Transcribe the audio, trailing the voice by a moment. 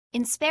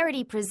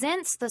Insperity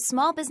presents the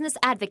Small Business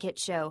Advocate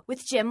Show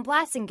with Jim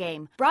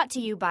Blasingame, brought to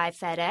you by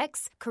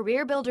FedEx,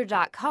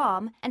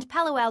 CareerBuilder.com, and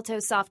Palo Alto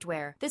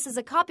Software. This is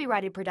a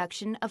copyrighted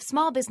production of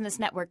Small Business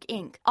Network,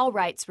 Inc., all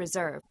rights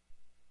reserved.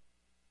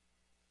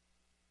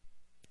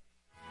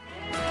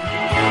 The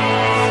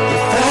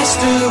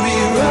faster we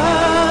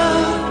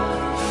run,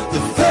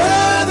 the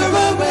further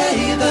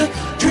away the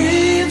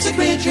dreams that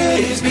we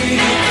chase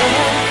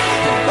become.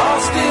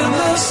 Lost in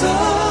the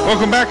sun.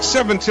 Welcome back,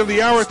 7 till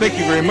the hour. Thank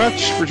you very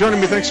much for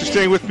joining me. Thanks for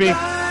staying with me.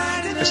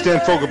 It's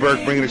Dan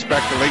Fogelberg, bringing us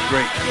back to late,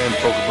 great Dan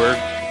Fogelberg.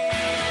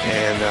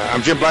 And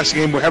I'm Jim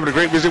Blasingame. We're having a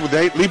great visit with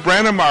Leigh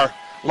Branham, our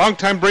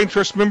longtime Brain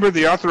Trust member,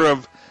 the author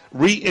of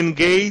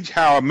Re-Engage,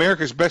 How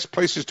America's Best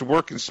Places to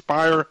Work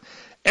Inspire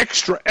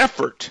Extra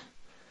Effort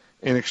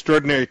in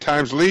Extraordinary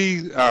Times.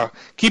 Leigh,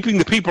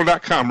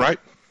 keepingthepeople.com, right?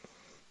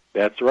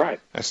 That's right.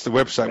 That's the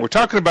website. We're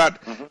talking about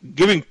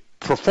giving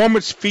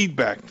performance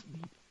feedback,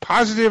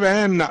 positive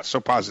and not so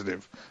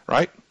positive,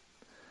 right?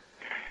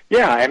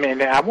 Yeah, I mean,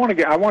 I want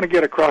to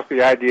get across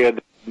the idea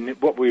that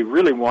what we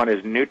really want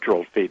is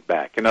neutral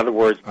feedback. In other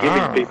words,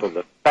 giving people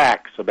the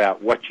facts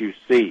about what you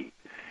see.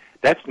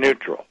 That's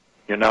neutral.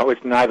 You know,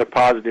 it's neither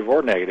positive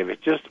or negative.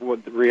 It's just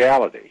what the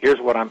reality. Here's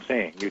what I'm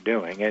seeing you're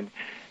doing, and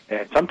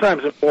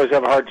sometimes employees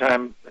have a hard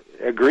time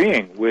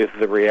agreeing with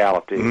the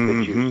reality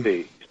that you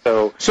see.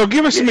 So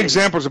give us some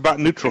examples about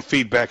neutral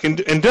feedback.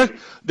 And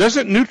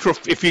doesn't neutral,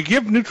 if you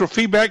give neutral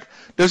feedback,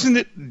 doesn't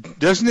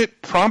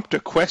it prompt a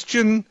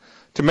question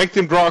to make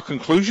them draw a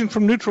conclusion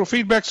from neutral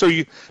feedback?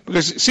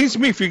 Because it seems to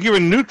me if you're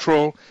giving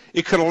neutral,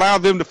 it could allow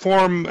them to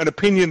form an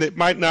opinion that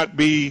might not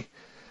be,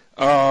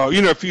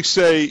 if you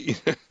say,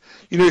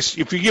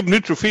 if you give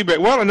neutral feedback,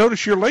 well, I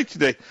noticed you're late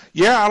today.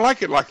 Yeah, I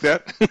like it like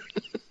that.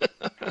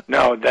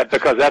 No,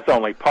 because that's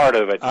only part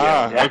of it.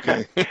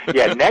 Okay.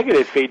 Yeah,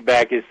 negative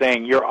feedback is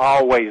saying you're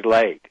always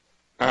late.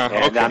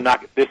 And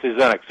okay. This is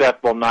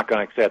unacceptable, I'm not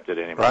going to accept it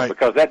anymore. Right.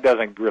 Because that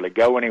doesn't really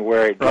go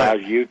anywhere. It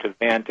allows you to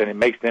vent, and it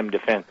makes them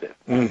defensive.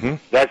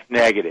 That's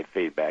negative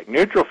feedback.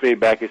 Neutral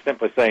feedback is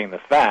simply saying the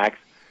facts.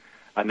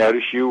 I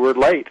noticed you were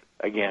late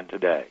again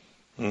today.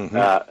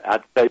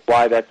 I'd say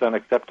why that's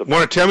unacceptable.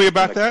 Want to tell me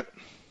about that?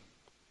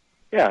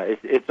 Yeah,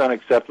 it's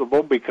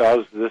unacceptable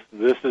because this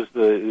is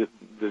the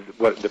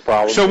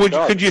problem.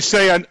 So could you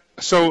say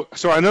so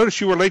I noticed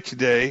you were late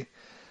today.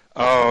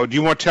 Do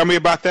you want to tell me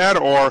about that,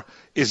 or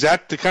is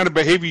that the kind of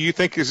behavior you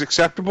think is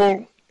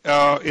acceptable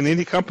in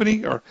any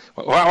company, or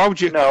how would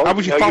you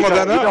follow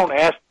that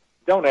up?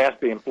 Don't ask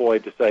the employee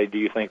to say, do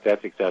you think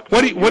that's acceptable?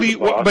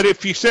 But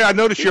if you say I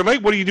noticed you're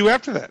late, what do you do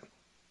after that?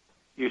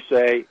 You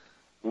say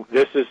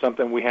this is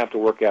something we have to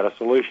work out a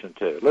solution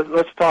to.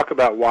 Let's talk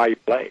about why you're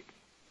late.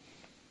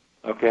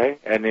 Okay,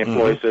 and the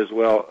employee says,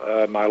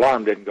 well, my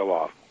alarm didn't go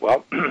off.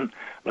 Well,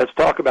 let's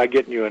talk about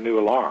getting you a new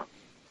alarm.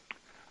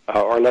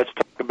 Or let's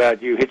talk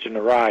about you hitching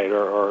a ride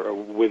or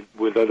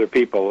with other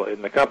people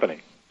in the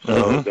company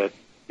so that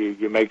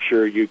you make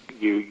sure you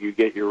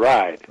get your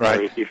ride.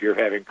 Right. Or if you're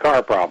having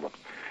car problems.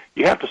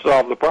 You have to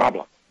solve the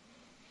problem.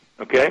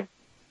 Okay?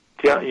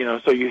 So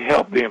you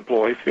help the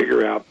employee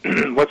figure out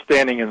what's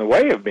standing in the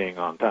way of being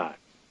on time.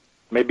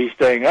 Maybe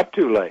staying up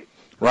too late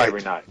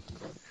every night.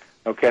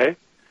 Okay?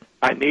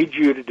 I need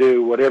you to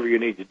do whatever you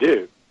need to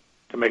do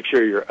to make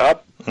sure you're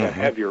up and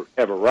have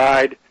a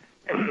ride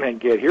and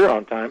get here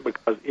on time,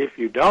 because if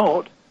you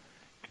don't,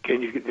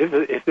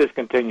 if this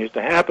continues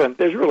to happen,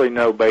 there's really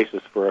no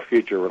basis for a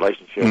future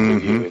relationship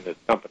with you in this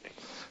company.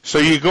 So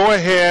you go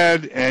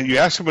ahead and you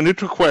ask them a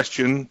neutral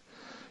question.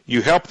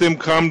 You help them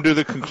come to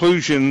the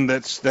conclusion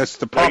that's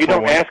the proper one. You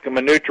don't ask them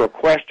a neutral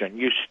question.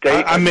 You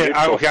state a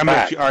neutral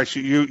fact. All right, so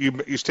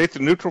you state the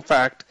neutral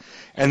fact,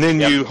 and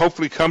then you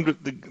hopefully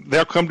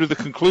they'll come to the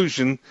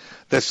conclusion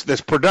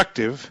that's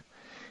productive,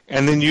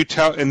 and then you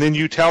tell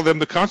them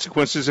the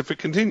consequences if it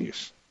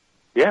continues.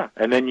 Yeah,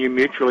 and then you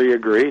mutually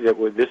agree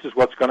that this is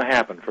what's going to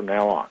happen from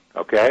now on.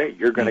 Okay,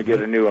 you're going to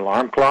get a new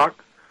alarm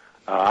clock.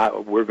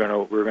 We're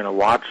going to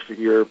watch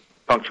your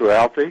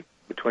punctuality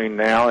between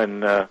now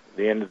and the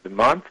end of the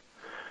month.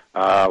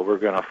 We're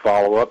going to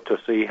follow up to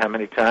see how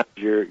many times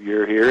you're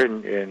here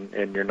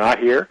and you're not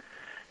here.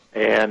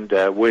 And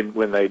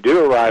when they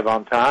do arrive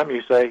on time,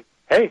 you say,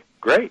 "Hey,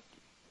 great,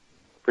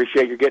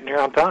 appreciate you getting here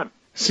on time."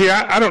 See,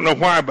 I don't know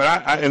why,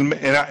 but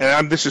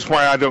this is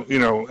why I don't.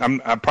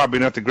 I'm probably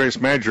not the greatest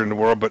manager in the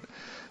world, but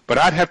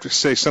I'd have to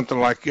say something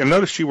like, "I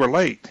noticed you were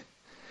late."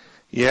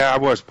 Yeah, I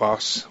was,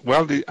 boss.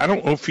 Well, I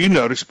don't know if you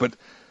noticed, but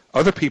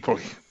other people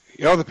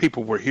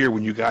were here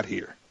when you got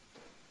here.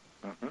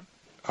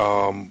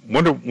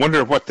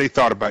 Wonder what they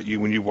thought about you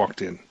when you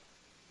walked in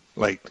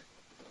late.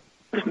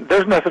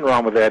 There's nothing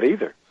wrong with that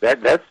either.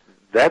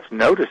 That's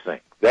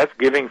noticing. That's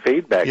giving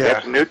feedback. Yeah.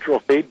 That's neutral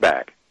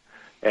feedback.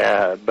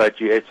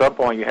 But at some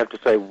point you have to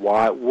say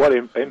what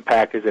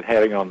impact is it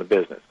having on the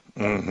business?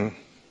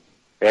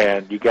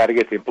 And you got to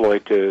get the employee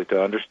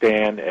to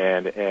understand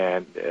and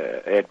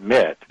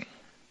admit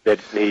that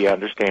he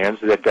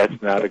understands that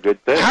that's not a good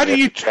thing. How do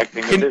you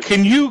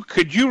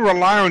could you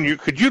rely on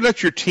could you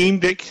let your team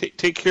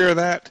take care of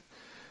that?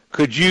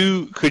 Could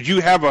you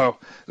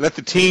let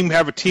the team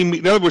have a team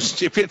meeting? In other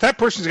words, if that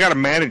person's got a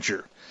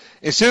manager,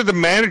 instead of the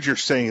manager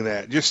saying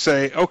that, just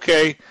say,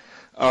 okay,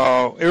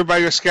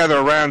 everybody just gather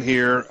around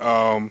here.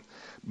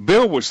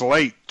 Bill was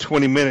late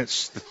 20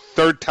 minutes the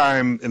third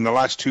time in the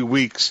last 2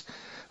 weeks.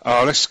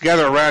 Let's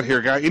gather around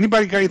here, guy.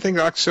 Anybody got anything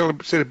to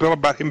say to Bill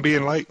about him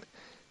being late?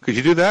 Could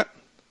you do that?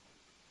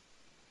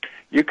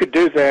 You could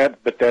do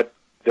that, but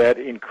that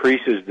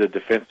increases the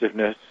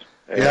defensiveness.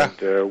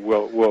 And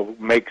will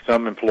make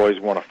some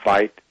employees want to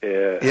fight,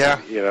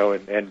 you know,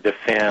 and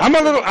defend. I'm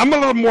a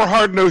little more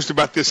hard nosed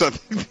about this, I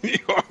think, than you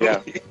are.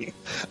 Yeah.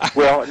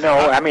 Well,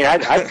 no, I mean,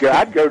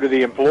 I'd go to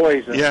the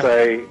employees and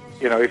say,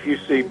 you know, if you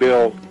see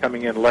Bill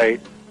coming in late,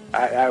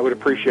 I would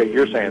appreciate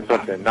your saying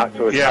something, not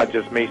so it's not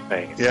just me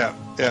saying it.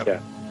 Yeah.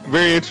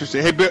 Very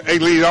interesting. Hey,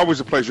 Leigh,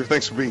 always a pleasure.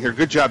 Thanks for being here.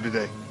 Good job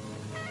today.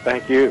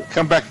 Thank you.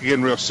 Come back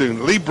again real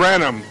soon. Leigh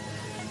Branham.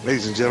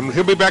 Ladies and gentlemen,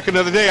 he'll be back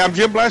another day. I'm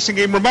Jim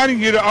Blasingame,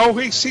 reminding you to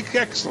always seek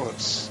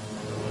excellence,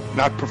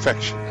 not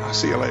perfection. I'll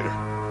see you later.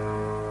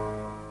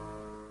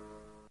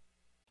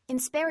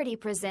 Insperity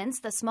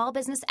presents the Small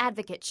Business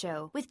Advocate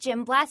Show with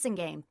Jim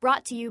Blasingame,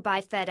 brought to you by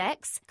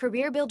FedEx,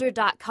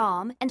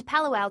 CareerBuilder.com, and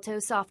Palo Alto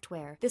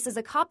Software. This is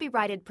a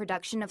copyrighted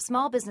production of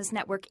Small Business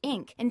Network,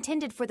 Inc.,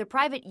 intended for the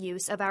private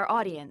use of our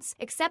audience.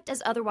 Except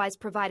as otherwise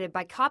provided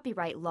by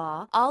copyright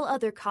law, all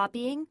other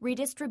copying,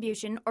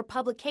 redistribution, or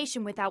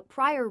publication without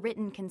prior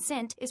written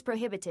consent is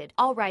prohibited.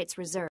 All rights reserved.